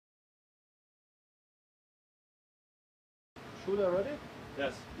Shooter ready?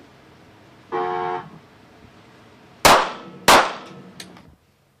 Yes.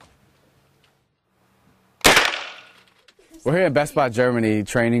 We're here at Best Spot, Germany,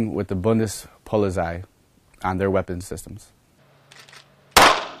 training with the Bundespolizei on their weapons systems.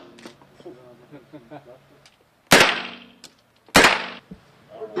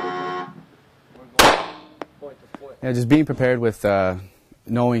 Yeah, just being prepared with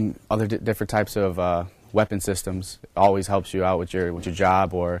knowing other different types of weapon systems always helps you out with your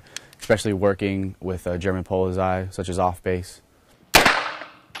job, or especially working with German Polizei, such as off base.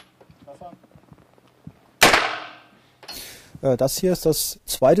 Das hier ist das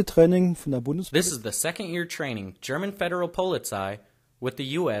zweite Training von der Bundespolizei. This is the second-year training German Federal Polizei with the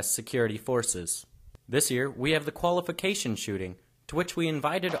U.S. Security Forces. This year, we have the qualification shooting, to which we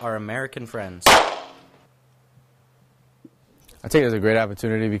invited our American friends. I take it as a great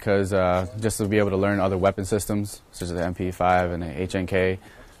opportunity because just to be able to learn other weapon systems, such as the MP5 and the HNK,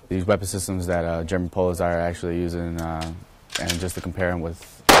 these weapon systems that German Polizei are actually using, and just to compare them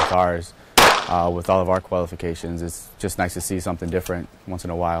with ours, with all of our qualifications, it's just nice to see something different once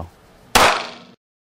in a while.